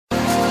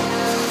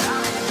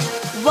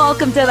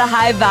Welcome to the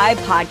High Vibe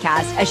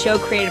Podcast, a show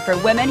created for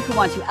women who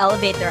want to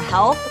elevate their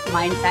health,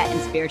 mindset, and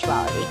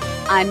spirituality.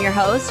 I'm your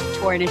host,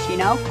 Tori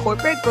Nishino,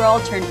 corporate girl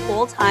turned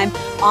full-time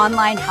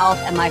online health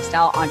and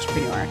lifestyle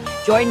entrepreneur.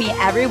 Join me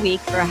every week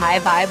for high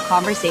vibe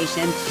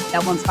conversations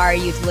that will inspire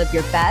you to live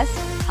your best,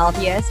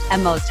 healthiest,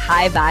 and most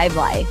high vibe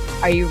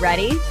life. Are you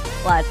ready?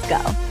 Let's go.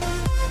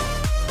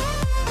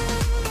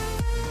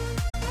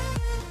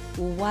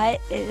 What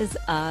is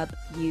up,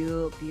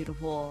 you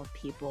beautiful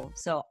people?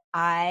 So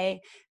I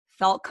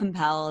felt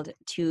compelled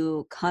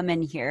to come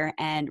in here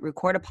and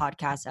record a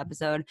podcast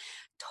episode,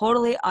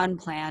 totally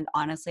unplanned.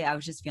 Honestly, I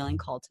was just feeling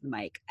called to the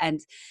mic. And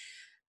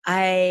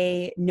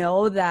I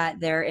know that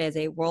there is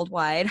a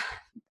worldwide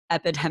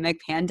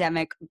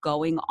pandemic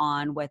going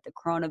on with the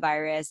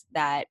coronavirus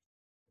that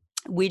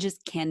we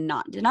just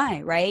cannot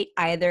deny, right?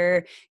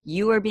 Either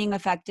you are being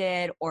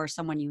affected or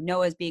someone you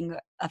know is being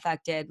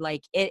affected.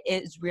 Like, it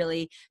is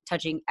really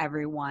touching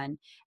everyone,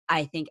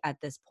 I think, at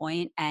this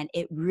point. And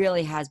it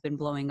really has been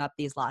blowing up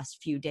these last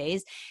few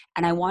days.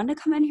 And I wanted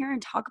to come in here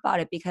and talk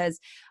about it because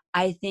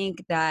I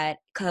think that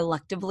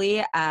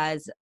collectively,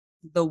 as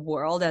the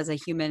world, as a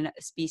human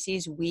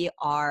species, we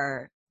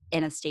are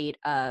in a state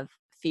of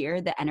fear.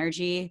 The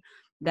energy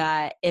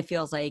that it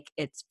feels like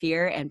it's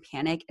fear and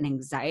panic and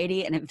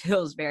anxiety, and it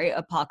feels very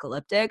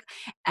apocalyptic.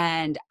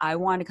 And I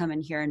want to come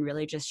in here and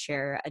really just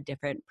share a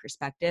different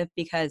perspective,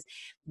 because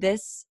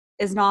this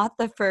is not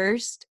the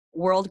first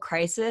world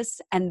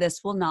crisis and this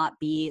will not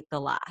be the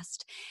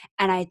last.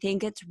 And I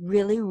think it's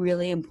really,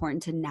 really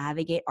important to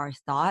navigate our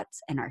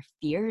thoughts and our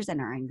fears and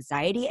our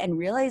anxiety and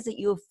realize that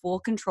you have full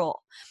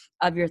control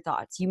of your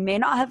thoughts. You may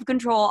not have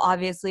control,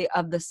 obviously,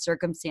 of the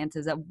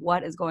circumstances of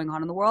what is going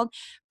on in the world,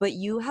 but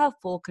you have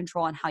full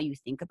control on how you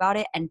think about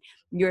it, and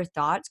your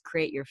thoughts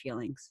create your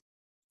feelings.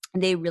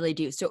 They really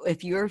do. So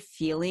if you're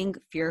feeling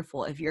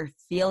fearful, if you're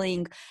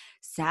feeling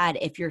sad,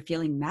 if you're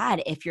feeling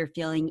mad, if you're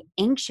feeling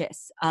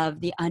anxious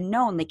of the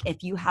unknown, like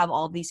if you have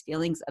all these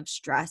feelings of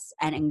stress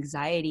and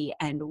anxiety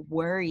and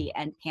worry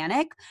and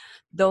panic,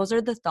 those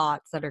are the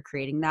thoughts that are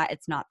creating that.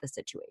 It's not the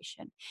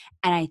situation.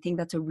 And I think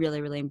that's a really,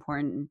 really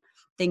important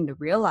thing to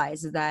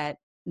realize, is that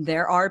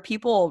there are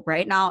people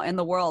right now in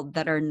the world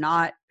that are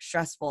not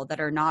stressful, that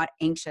are not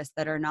anxious,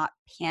 that are not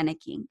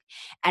panicking.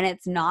 And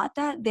it's not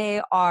that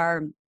they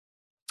are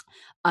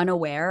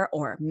unaware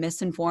or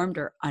misinformed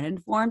or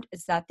uninformed.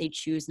 It's that they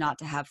choose not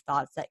to have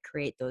thoughts that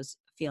create those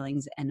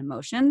feelings and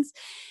emotions.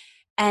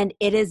 And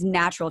it is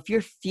natural. If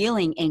you're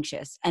feeling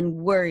anxious and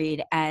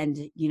worried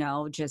and,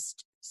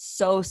 just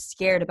so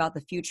scared about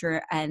the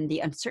future and the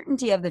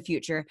uncertainty of the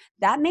future,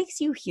 that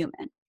makes you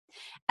human.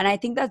 And I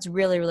think that's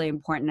really, really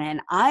important. And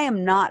I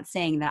am not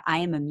saying that I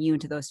am immune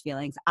to those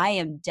feelings. I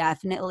am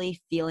definitely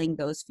feeling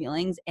those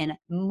feelings in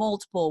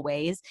multiple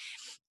ways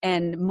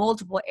and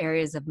multiple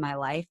areas of my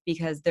life,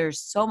 because there's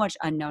so much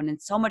unknown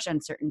and so much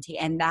uncertainty.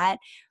 And that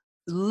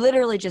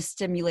literally just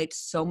stimulates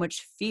so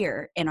much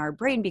fear in our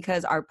brain,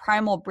 because our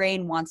primal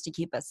brain wants to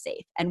keep us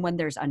safe. And when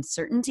there's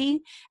uncertainty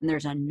and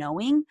there's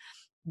unknowing,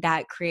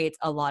 that creates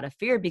a lot of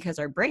fear, because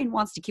our brain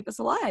wants to keep us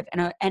alive.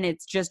 And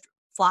it's just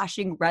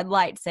flashing red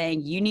light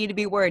saying, you need to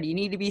be worried, you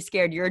need to be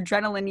scared, your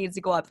adrenaline needs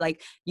to go up,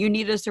 like you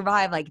need to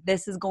survive, like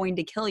this is going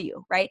to kill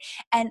you, right?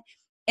 And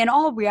in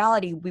all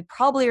reality, we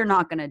probably are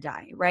not going to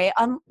die, right?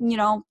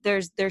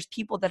 There's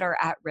people that are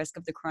at risk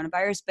of the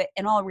coronavirus, but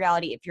in all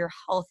reality, if you're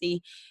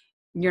healthy,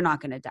 you're not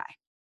going to die.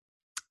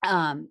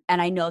 And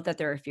I know that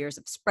there are fears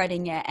of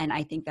spreading it, and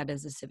I think that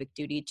is a civic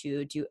duty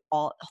to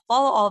follow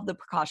all of the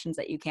precautions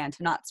that you can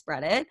to not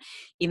spread it,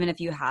 even if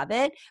you have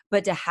it.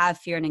 But to have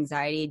fear and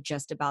anxiety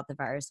just about the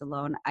virus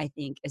alone, I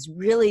think is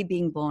really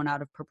being blown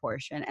out of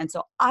proportion. And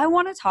so I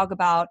want to talk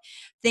about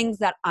things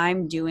that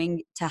I'm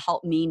doing to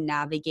help me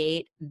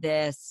navigate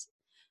this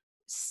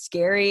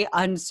scary,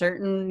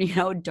 uncertain,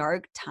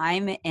 dark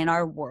time in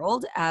our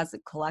world as a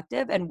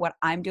collective, and what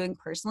I'm doing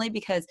personally,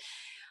 because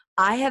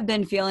I have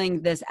been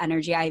feeling this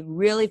energy. I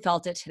really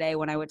felt it today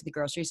when I went to the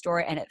grocery store,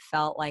 and it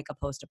felt like a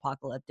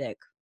post-apocalyptic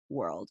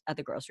world at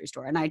the grocery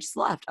store. And I just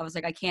left. I was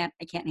like, I can't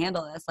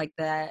handle this. Like,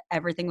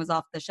 everything was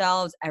off the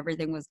shelves,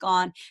 everything was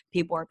gone.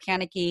 People are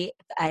panicky.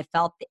 I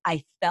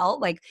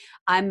felt like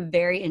I'm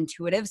very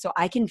intuitive, so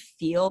I can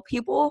feel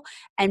people.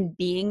 And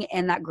being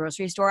in that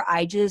grocery store,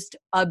 I just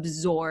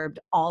absorbed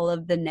all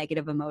of the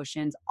negative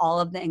emotions, all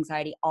of the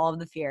anxiety, all of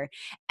the fear.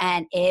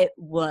 And it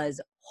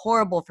was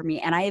horrible for me.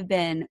 And I have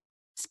been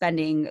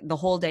spending the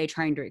whole day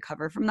trying to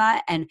recover from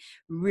that and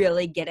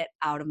really get it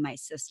out of my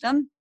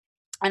system.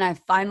 And I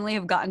finally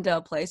have gotten to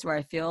a place where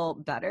I feel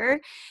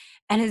better.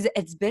 And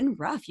it's been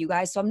rough, you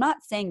guys. So I'm not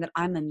saying that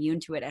I'm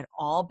immune to it at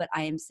all, but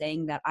I am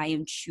saying that I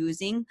am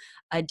choosing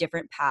a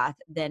different path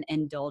than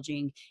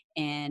indulging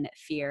in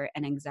fear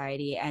and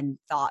anxiety and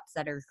thoughts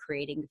that are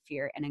creating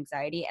fear and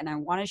anxiety. And I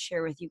want to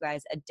share with you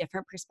guys a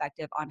different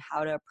perspective on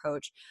how to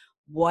approach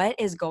what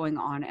is going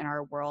on in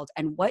our world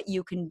and what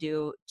you can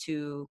do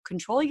to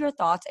control your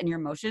thoughts and your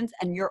emotions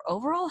and your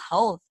overall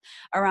health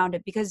around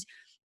it. Because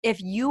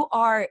if you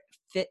are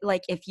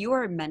like if you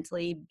are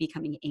mentally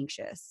becoming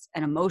anxious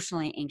and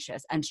emotionally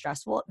anxious and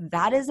stressful,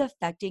 that is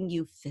affecting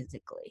you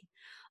physically,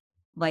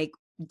 like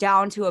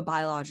down to a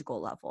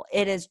biological level.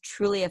 It is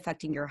truly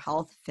affecting your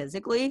health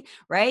physically,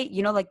 right?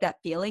 You know, like that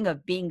feeling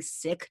of being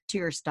sick to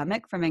your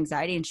stomach from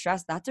anxiety and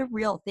stress, that's a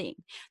real thing.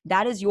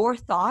 That is your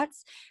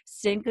thoughts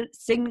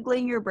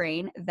signaling your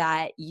brain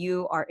that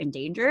you are in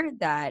danger,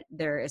 that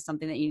there is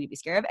something that you need to be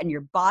scared of, and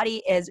your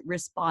body is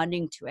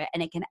responding to it.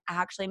 And it can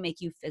actually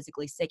make you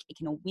physically sick. It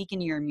can weaken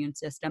your immune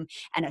system,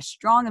 and a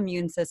strong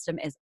immune system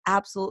is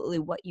absolutely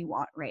what you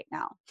want right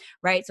now,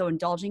 right? So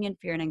indulging in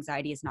fear and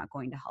anxiety is not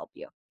going to help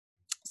you.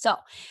 So,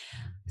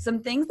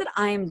 some things that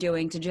I am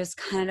doing to just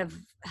kind of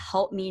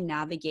help me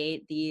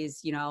navigate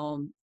these,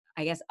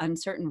 I guess,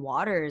 uncertain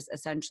waters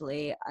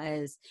essentially,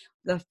 is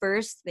the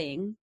first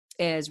thing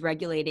is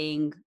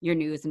regulating your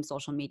news and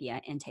social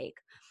media intake.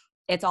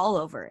 It's all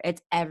over.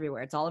 It's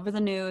everywhere. It's all over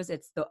the news.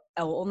 It's the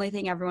only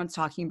thing everyone's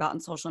talking about in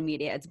social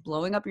media. It's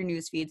blowing up your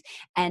news feeds.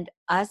 And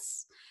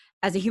us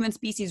as a human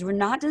species, we're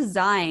not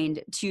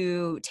designed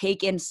to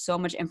take in so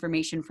much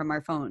information from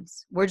our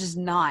phones. We're just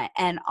not.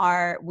 And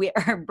our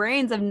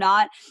brains have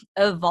not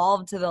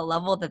evolved to the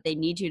level that they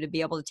need to be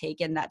able to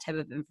take in that type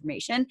of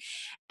information.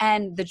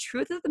 And the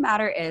truth of the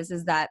matter is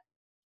that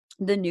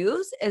the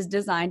news is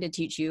designed to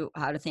teach you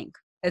how to think.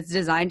 It's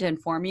designed to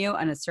inform you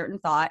on a certain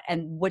thought,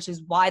 and which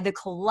is why the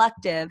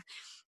collective,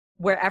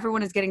 where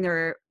everyone is getting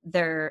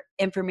their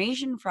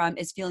information from,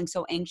 is feeling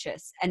so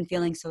anxious and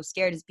feeling so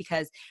scared, is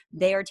because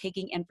they are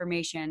taking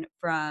information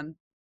from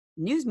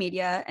news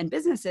media and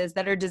businesses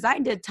that are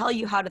designed to tell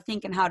you how to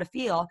think and how to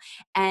feel.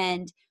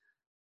 And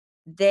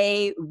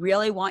they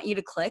really want you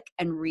to click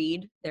and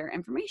read their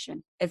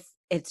information.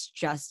 It's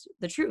just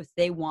the truth.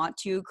 They want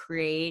to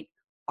create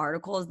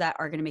articles that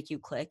are going to make you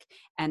click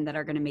and that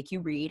are going to make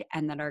you read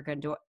and that are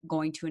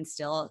going to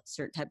instill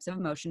certain types of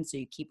emotions. So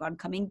you keep on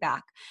coming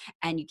back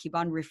and you keep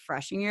on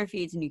refreshing your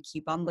feeds and you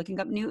keep on looking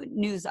up new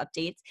news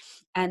updates.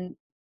 And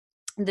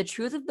the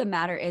truth of the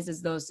matter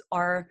is those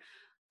are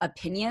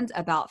opinions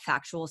about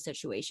factual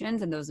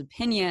situations. And those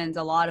opinions,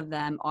 a lot of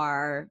them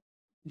are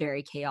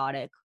very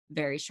chaotic,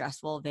 very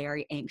stressful,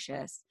 very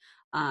anxious.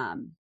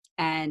 And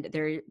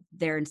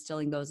they're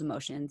instilling those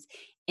emotions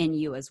in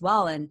you as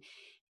well. And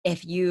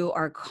if you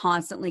are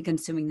constantly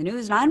consuming the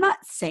news, and I'm not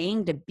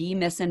saying to be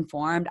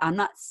misinformed, I'm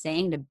not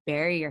saying to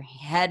bury your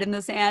head in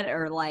the sand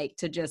or like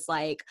to just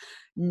like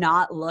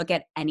not look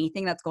at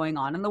anything that's going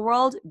on in the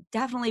world.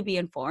 Definitely be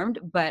informed,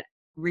 but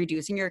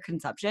reducing your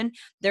consumption.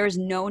 There's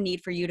no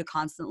need for you to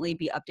constantly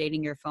be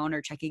updating your phone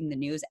or checking the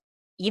news,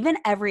 even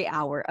every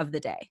hour of the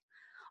day.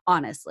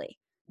 Honestly,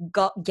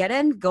 go get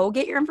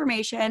your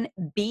information.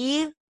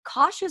 Be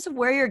cautious of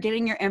where you're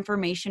getting your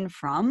information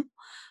from.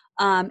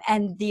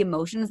 And the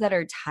emotions that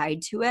are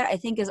tied to it, I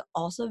think, is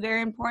also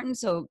very important.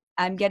 So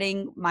I'm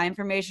getting my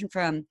information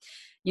from,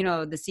 the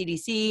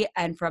CDC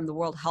and from the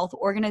World Health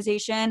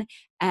Organization.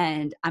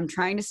 And I'm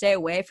trying to stay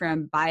away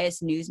from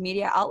biased news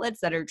media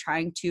outlets that are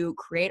trying to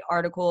create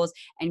articles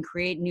and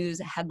create news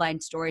headline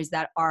stories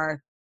that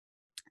are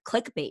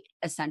clickbait,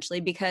 essentially,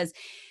 because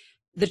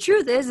the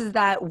truth is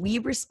that we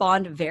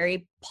respond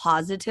very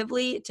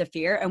positively to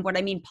fear. And what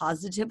I mean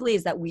positively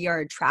is that we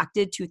are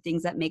attracted to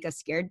things that make us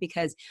scared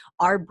because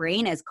our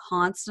brain is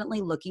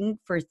constantly looking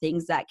for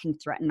things that can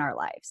threaten our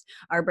lives.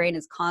 Our brain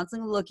is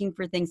constantly looking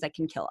for things that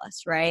can kill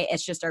us, right?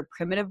 It's just our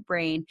primitive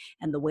brain,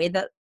 and the way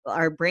that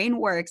our brain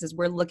works is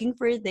we're looking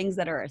for things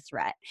that are a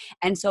threat.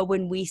 And so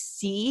when we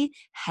see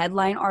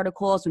headline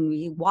articles, when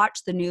we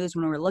watch the news,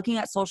 when we're looking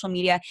at social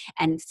media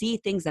and see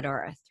things that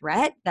are a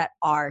threat, that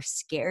are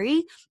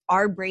scary,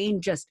 our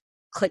brain just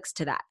clicks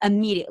to that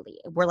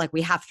immediately. We're like,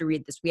 we have to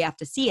read this, we have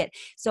to see it.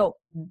 So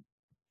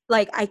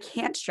like, I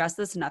can't stress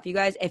this enough, you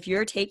guys. If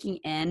you're taking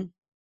in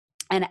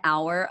an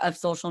hour of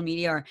social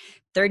media or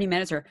 30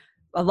 minutes, or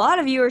a lot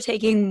of you are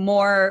taking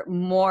more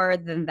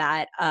than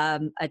that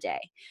a day,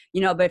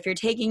 but if you're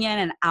taking in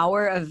an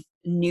hour of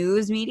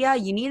news media,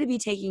 you need to be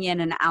taking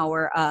in an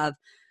hour of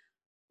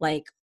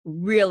like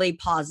really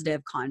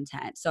positive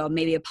content. So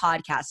maybe a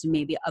podcast,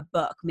 maybe a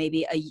book,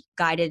 maybe a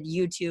guided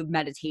YouTube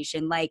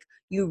meditation. Like,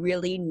 you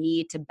really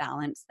need to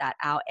balance that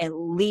out. At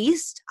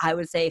least I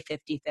would say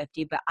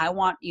 50-50, but I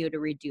want you to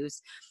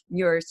reduce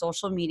your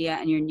social media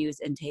and your news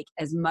intake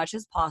as much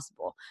as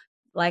possible.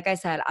 Like I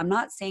said, I'm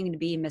not saying to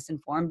be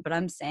misinformed, but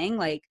I'm saying,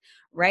 like,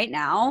 right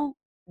now,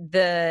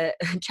 the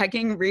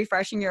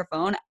refreshing your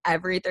phone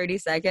every 30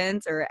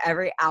 seconds or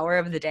every hour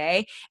of the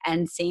day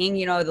and seeing,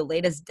 the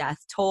latest death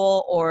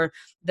toll or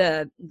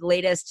the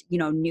latest,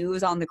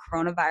 news on the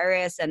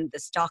coronavirus and the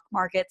stock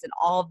markets and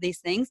all of these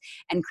things,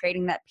 and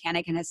creating that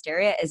panic and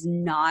hysteria, is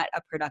not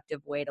a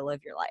productive way to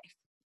live your life.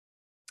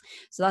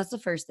 So that's the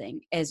first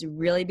thing, is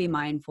really be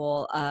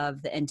mindful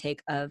of the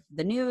intake of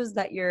the news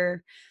that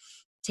you're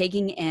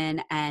taking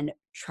in, and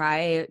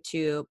try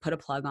to put a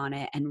plug on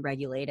it and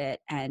regulate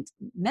it and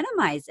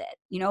minimize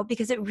it,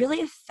 because it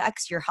really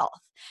affects your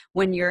health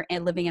when you're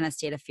living in a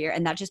state of fear,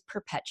 and that just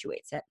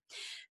perpetuates it.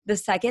 The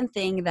second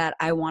thing that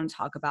I want to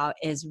talk about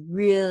is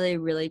really,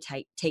 really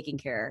taking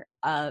care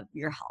of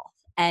your health.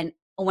 And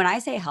when I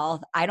say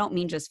health, I don't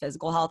mean just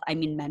physical health. I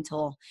mean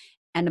mental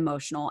and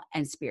emotional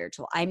and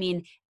spiritual. I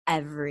mean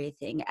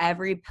everything,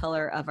 every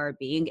pillar of our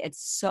being.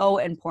 It's so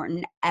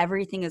important.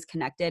 Everything is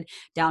connected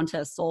down to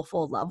a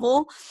soulful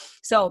level.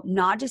 So,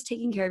 not just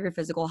taking care of your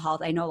physical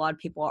health. I know a lot of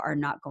people are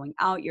not going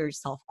out, you're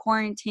self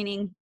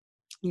quarantining,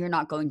 you're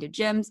not going to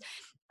gyms.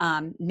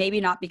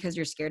 Maybe not because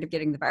you're scared of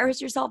getting the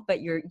virus yourself,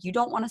 but you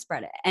don't want to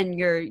spread it, and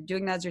you're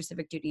doing that as your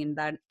civic duty, and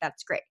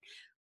that's great.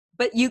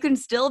 But you can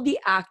still be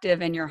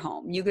active in your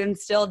home. You can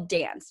still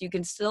dance. You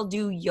can still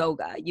do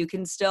yoga. You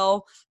can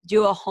still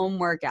do a home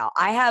workout.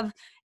 I have,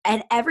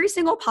 and every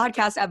single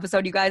podcast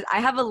episode, you guys, I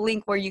have a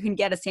link where you can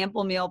get a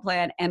sample meal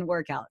plan and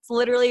workouts,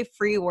 literally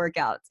free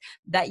workouts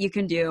that you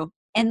can do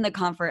in the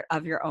comfort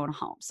of your own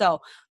home.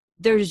 So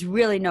there's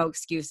really no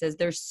excuses.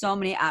 There's so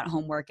many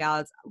at-home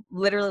workouts,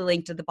 literally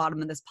linked to the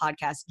bottom of this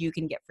podcast. You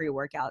can get free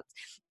workouts.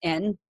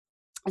 And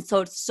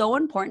so it's so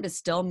important to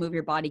still move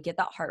your body, get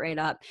that heart rate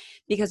up,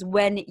 because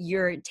when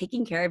you're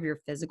taking care of your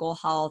physical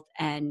health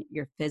and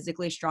you're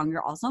physically strong,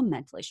 you're also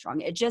mentally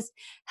strong. It just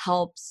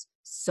helps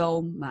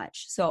so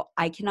much. So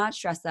I cannot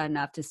stress that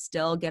enough, to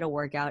still get a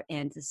workout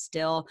and to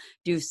still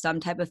do some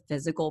type of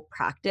physical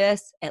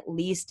practice, at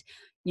least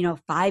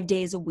 5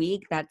 days a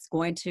week. That's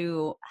going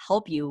to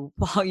help you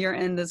while you're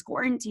in this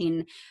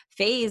quarantine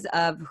phase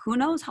of who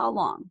knows how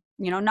long.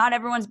 Not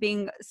everyone's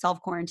being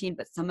self-quarantined,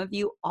 but some of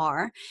you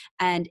are.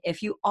 And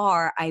if you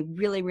are, I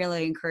really,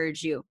 really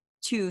encourage you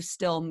to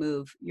still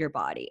move your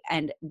body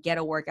and get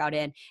a workout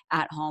in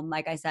at home.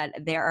 Like I said,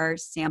 there are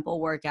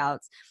sample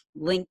workouts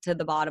linked to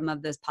the bottom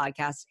of this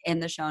podcast in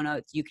the show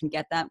notes. You can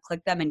get them,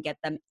 click them, and get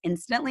them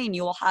instantly, and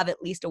you will have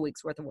at least a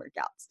week's worth of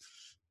workouts.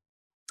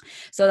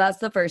 So that's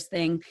the first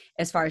thing.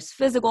 As far as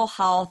physical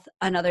health,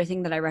 another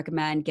thing that I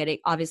recommend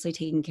obviously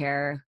taking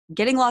care,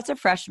 getting lots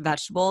of fresh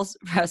vegetables,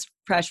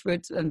 fresh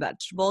fruits and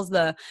vegetables.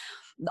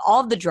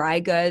 All of the dry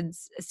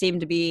goods seem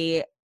to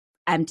be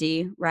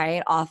empty,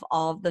 right? Off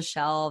all of the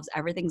shelves,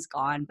 everything's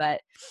gone.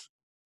 But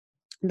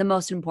the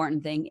most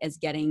important thing is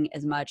getting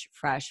as much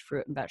fresh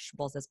fruit and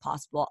vegetables as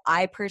possible.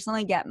 I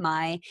personally get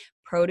my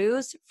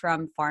produce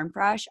from Farm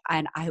Fresh,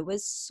 and I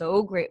was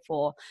so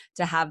grateful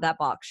to have that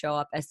box show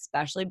up,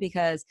 especially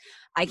because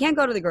I can't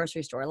go to the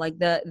grocery store. Like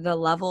the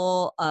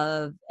level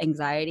of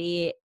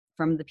anxiety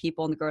from the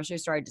people in the grocery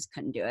store, I just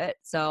couldn't do it.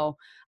 So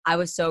I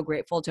was so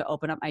grateful to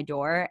open up my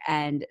door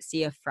and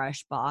see a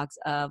fresh box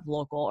of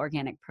local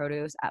organic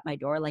produce at my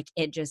door. Like,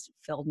 it just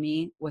filled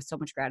me with so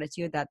much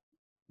gratitude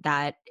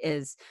that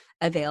is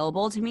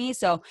available to me.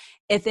 So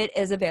if it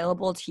is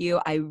available to you,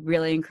 I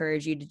really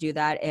encourage you to do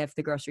that if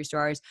the grocery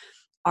stores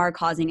are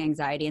causing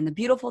anxiety. And the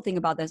beautiful thing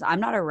about this,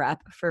 I'm not a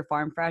rep for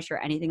Farm Fresh or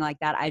anything like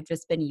that. I've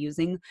just been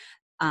using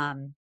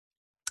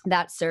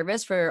that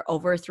service for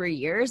over 3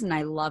 years, and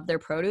I love their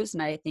produce,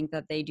 and I think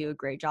that they do a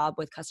great job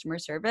with customer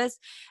service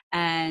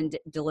and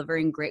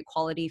delivering great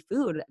quality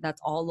food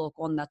that's all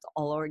local and that's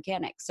all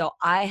organic. So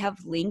I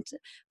have linked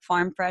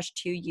Farm Fresh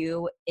to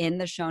you in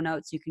the show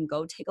notes. You can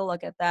go take a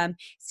look at them,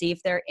 see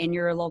if they're in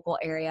your local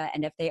area,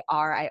 and if they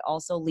are, I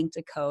also linked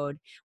a code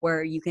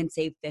where you can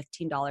save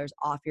 $15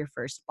 off your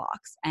first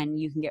box, and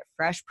you can get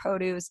fresh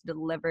produce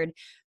delivered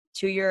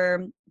to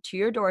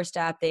your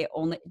doorstep. They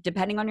only,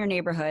 depending on your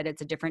neighborhood,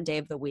 it's a different day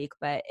of the week,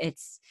 but it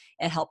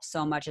helps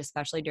so much,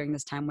 especially during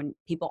this time when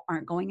people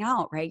aren't going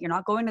out, right? You're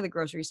not going to the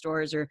grocery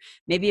stores, or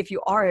maybe if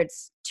you are,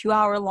 it's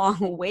 2-hour long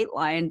wait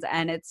lines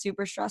and it's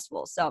super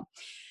stressful. So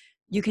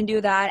you can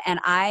do that. And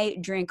I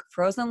drink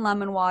frozen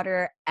lemon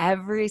water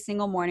every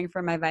single morning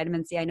for my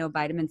vitamin C. I know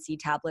vitamin C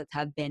tablets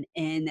have been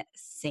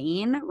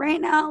insane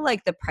right now.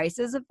 Like, the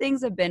prices of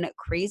things have been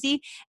crazy.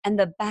 And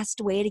the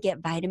best way to get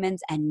vitamins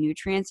and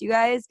nutrients, you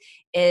guys,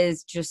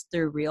 is just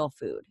through real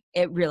food.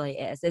 It really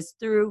is. It's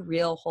through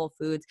real whole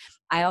foods.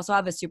 I also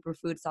have a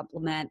superfood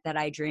supplement that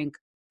I drink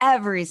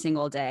every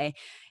single day.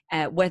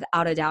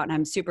 Without a doubt. And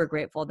I'm super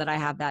grateful that I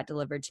have that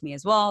delivered to me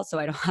as well, so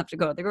I don't have to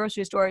go to the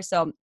grocery store.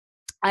 So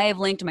I have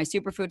linked my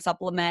superfood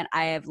supplement.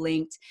 I have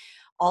linked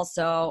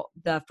also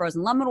the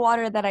frozen lemon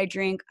water that I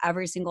drink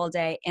every single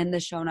day in the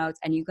show notes.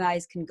 And you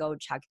guys can go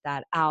check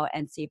that out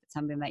and see if it's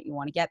something that you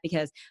want to get,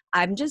 because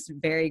I'm just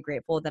very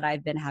grateful that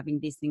I've been having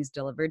these things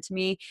delivered to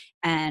me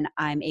and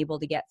I'm able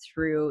to get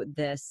through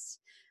this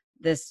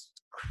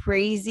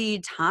crazy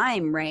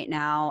time right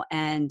now.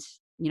 And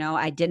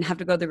I didn't have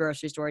to go to the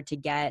grocery store to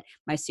get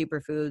my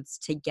superfoods,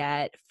 to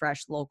get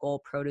fresh local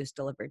produce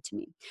delivered to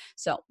me.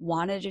 So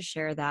wanted to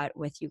share that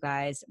with you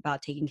guys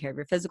about taking care of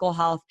your physical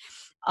health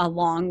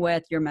along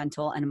with your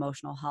mental and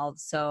emotional health.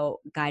 So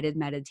guided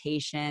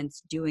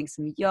meditations, doing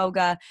some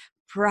yoga,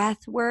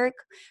 breath work.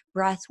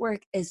 Breath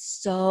work is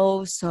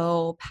so,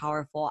 so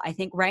powerful. I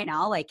think right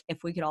now, like,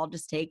 if we could all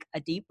just take a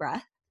deep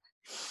breath.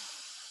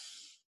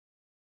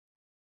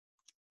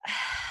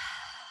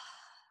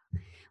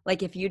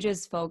 Like, if you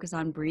just focus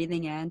on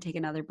breathing in, take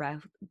another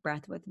breath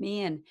with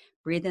me, and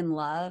breathe in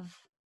love.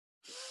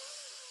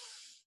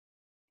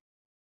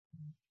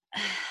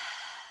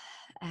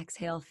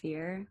 Exhale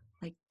fear.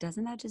 Like,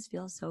 doesn't that just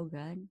feel so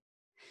good?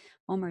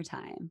 One more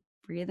time.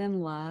 Breathe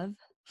in love.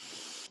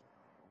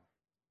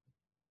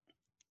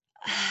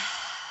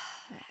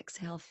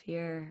 Exhale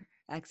fear,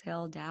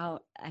 exhale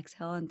doubt,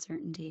 exhale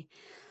uncertainty.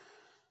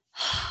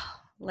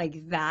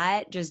 Like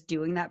that, just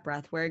doing that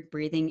breath work,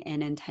 breathing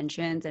in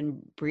intentions and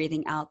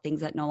breathing out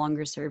things that no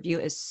longer serve you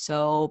is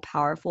so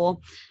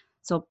powerful.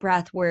 So,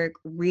 breath work,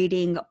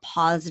 reading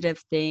positive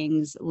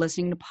things,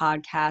 listening to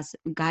podcasts,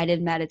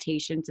 guided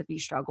meditations if you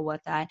struggle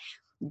with that,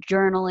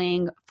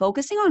 journaling,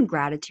 focusing on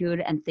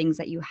gratitude and things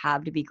that you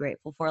have to be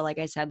grateful for. Like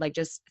I said, like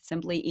just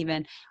simply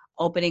even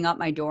opening up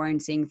my door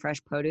and seeing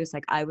fresh produce.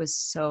 Like I was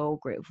so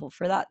grateful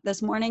for that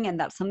this morning. And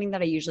that's something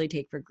that I usually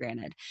take for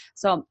granted.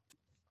 So,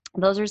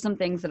 those are some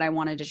things that I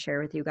wanted to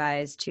share with you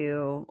guys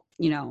to,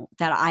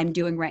 that I'm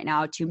doing right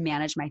now to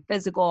manage my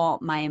physical,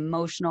 my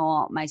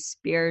emotional, my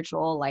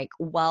spiritual, like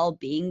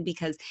well-being,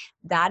 because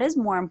that is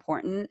more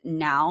important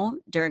now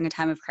during a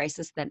time of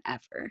crisis than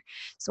ever.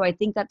 So I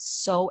think that's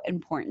so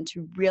important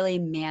to really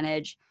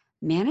manage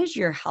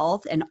your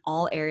health in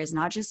all areas,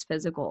 not just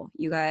physical.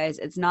 You guys,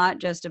 it's not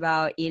just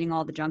about eating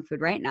all the junk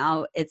food right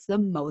now. It's the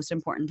most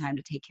important time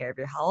to take care of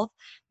your health,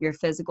 your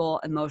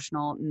physical,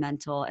 emotional,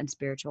 mental, and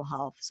spiritual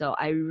health. So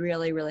I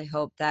really, really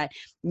hope that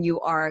you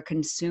are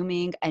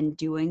consuming and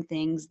doing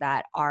things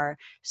that are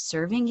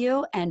serving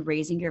you and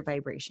raising your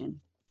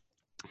vibration.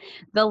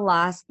 The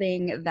last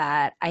thing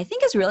that I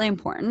think is really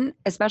important,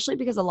 especially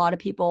because a lot of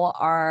people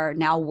are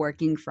now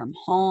working from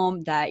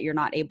home, that you're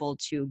not able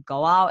to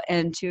go out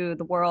into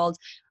the world,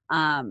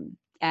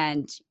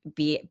 and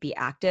be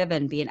active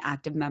and be an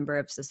active member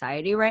of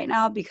society right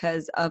now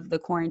because of the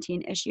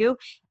quarantine issue,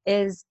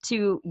 is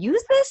to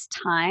use this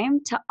time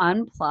to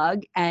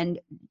unplug and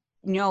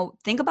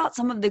think about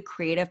some of the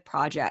creative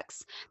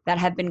projects that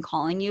have been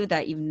calling you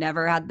that you've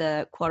never had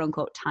the quote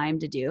unquote time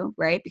to do,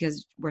 right?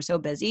 Because we're so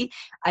busy.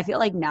 I feel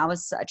like now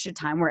is such a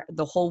time where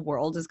the whole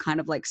world is kind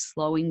of like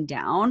slowing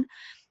down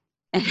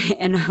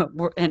in,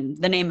 in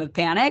the name of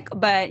panic.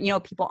 But,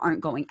 people aren't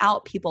going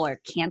out. People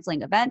are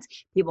canceling events.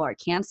 People are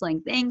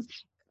canceling things.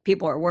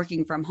 People are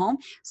working from home.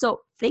 So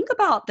think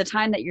about the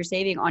time that you're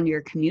saving on your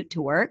commute to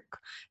work,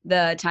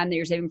 the time that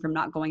you're saving from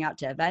not going out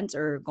to events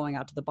or going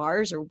out to the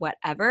bars or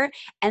whatever.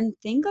 And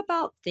think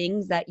about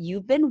things that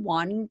you've been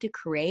wanting to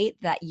create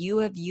that you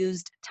have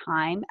used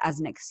time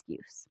as an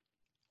excuse.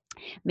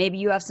 Maybe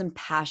you have some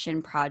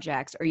passion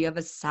projects, or you have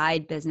a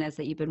side business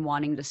that you've been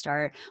wanting to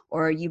start,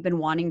 or you've been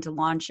wanting to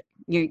launch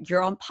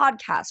your own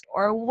podcast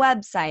or a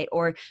website,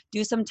 or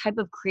do some type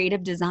of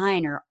creative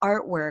design or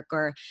artwork,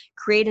 or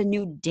create a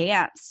new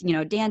dance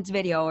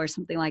video or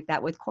something like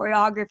that with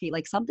choreography,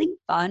 like something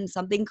fun,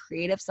 something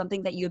creative,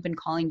 something that you've been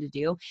calling to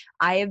do.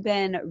 I have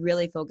been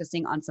really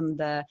focusing on some of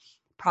the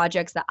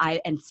projects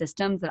and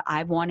systems that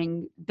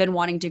been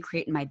wanting to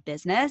create in my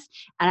business.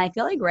 And I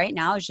feel like right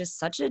now is just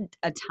such a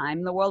time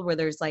in the world where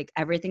there's like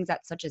everything's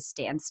at such a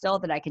standstill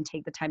that I can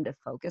take the time to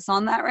focus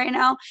on that right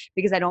now,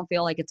 because I don't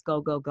feel like it's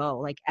go, go, go.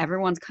 Like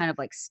everyone's kind of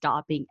like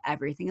stopping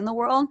everything in the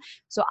world.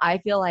 So I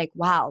feel like,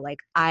 wow, like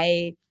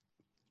I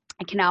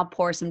can now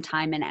pour some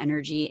time and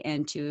energy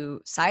into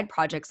side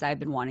projects that I've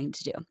been wanting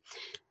to do.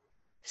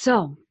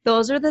 So,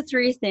 those are the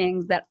three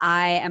things that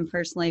I am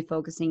personally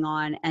focusing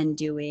on and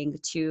doing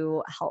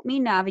to help me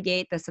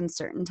navigate this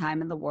uncertain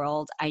time in the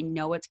world. I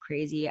know it's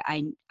crazy.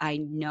 I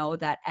know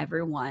that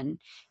everyone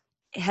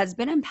has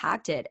been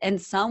impacted in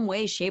some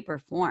way, shape, or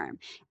form.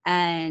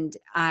 And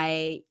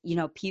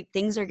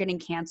things are getting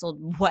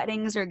canceled,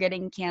 weddings are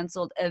getting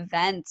canceled,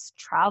 events,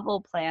 travel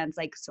plans,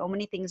 like so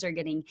many things are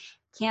getting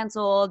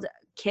canceled,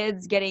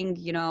 kids getting,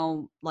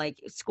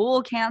 like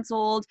school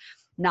canceled,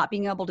 not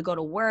being able to go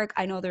to work.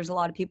 I know there's a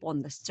lot of people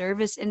in the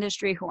service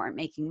industry who aren't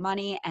making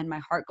money, and my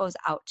heart goes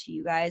out to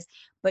you guys.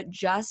 But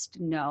just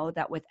know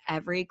that with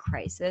every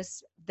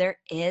crisis, there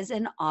is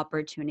an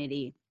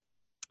opportunity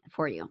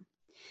for you.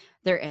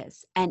 There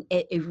is. And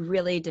it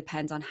really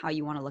depends on how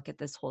you want to look at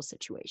this whole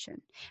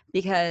situation,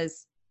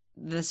 because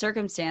the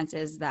circumstance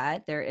is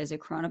that there is a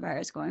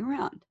coronavirus going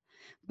around.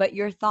 But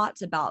your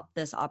thoughts about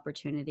this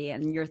opportunity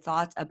and your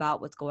thoughts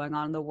about what's going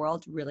on in the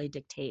world really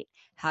dictate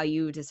how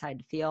you decide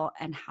to feel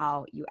and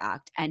how you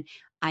act. And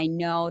I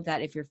know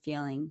that if you're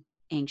feeling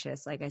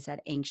anxious, like I said,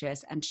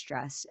 anxious and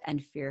stressed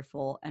and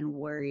fearful and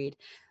worried,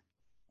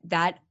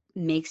 that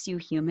makes you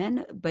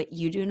human, but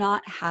you do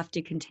not have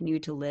to continue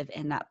to live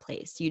in that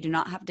place. You do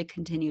not have to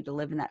continue to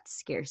live in that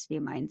scarcity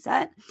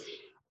mindset.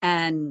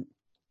 And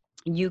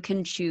you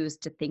can choose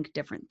to think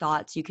different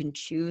thoughts. You can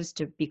choose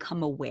to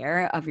become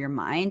aware of your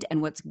mind and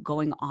what's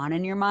going on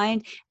in your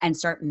mind, and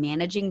start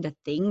managing the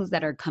things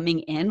that are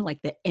coming in,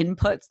 like the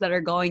inputs that are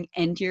going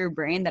into your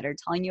brain that are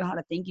telling you how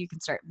to think. You can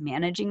start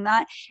managing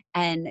that,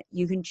 and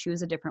you can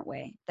choose a different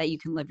way that you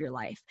can live your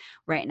life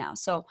right now.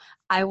 So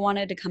I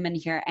wanted to come in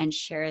here and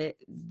share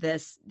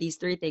these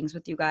three things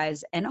with you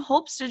guys in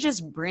hopes to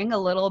just bring a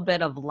little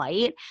bit of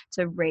light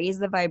to raise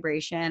the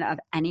vibration of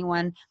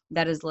anyone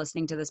that is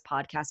listening to this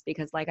podcast.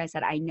 Because like I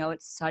said, I know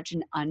it's such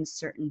an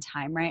uncertain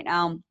time right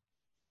now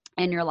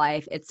in your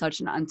life. It's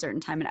such an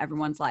uncertain time in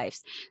everyone's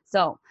lives.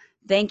 So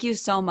Thank you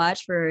so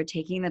much for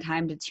taking the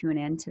time to tune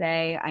in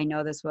today. I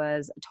know this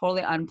was a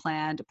totally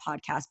unplanned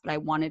podcast, but I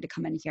wanted to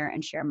come in here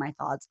and share my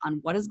thoughts on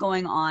what is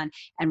going on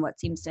and what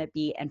seems to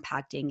be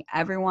impacting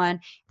everyone.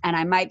 And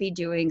I might be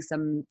doing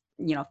some,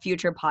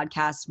 future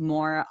podcasts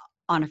more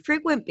on a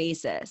frequent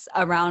basis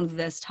around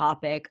this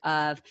topic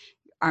of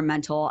our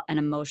mental and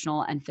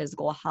emotional and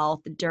physical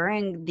health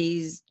during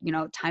these,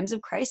 times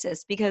of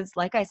crisis, because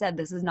like I said,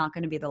 this is not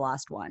going to be the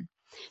last one.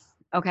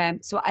 Okay.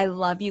 So I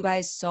love you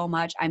guys so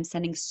much. I'm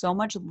sending so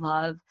much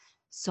love,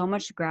 so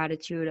much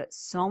gratitude,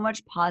 so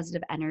much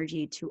positive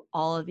energy to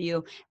all of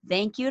you.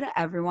 Thank you to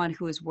everyone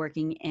who is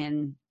working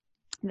in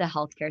the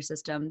healthcare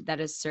system, that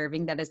is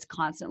serving, that is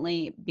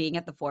constantly being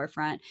at the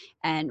forefront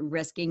and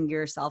risking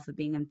yourself of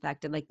being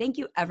infected. Like, thank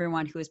you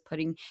everyone who is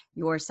putting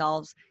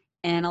yourselves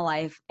in a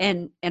life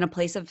and in a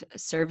place of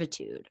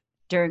servitude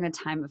during a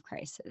time of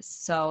crisis.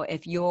 So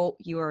if you're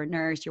a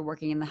nurse, you're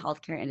working in the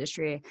healthcare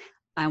industry,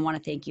 I want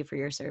to thank you for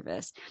your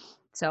service.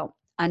 So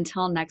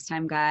until next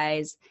time,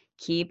 guys,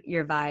 keep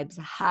your vibes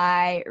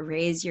high,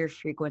 raise your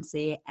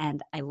frequency,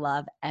 and I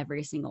love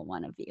every single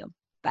one of you.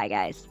 Bye,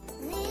 guys.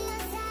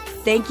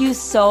 Thank you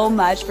so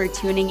much for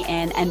tuning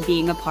in and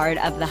being a part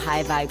of the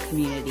High Vibe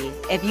community.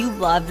 If you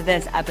loved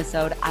this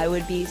episode, I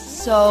would be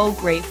so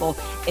grateful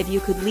if you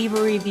could leave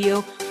a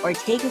review or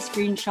take a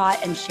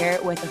screenshot and share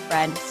it with a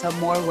friend so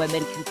more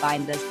women can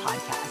find this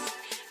podcast.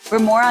 For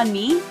more on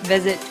me,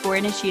 visit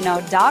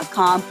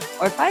torinishino.com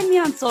or find me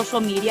on social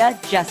media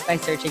just by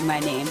searching my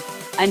name.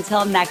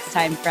 Until next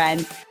time,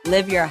 friends,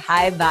 live your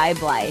high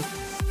vibe life.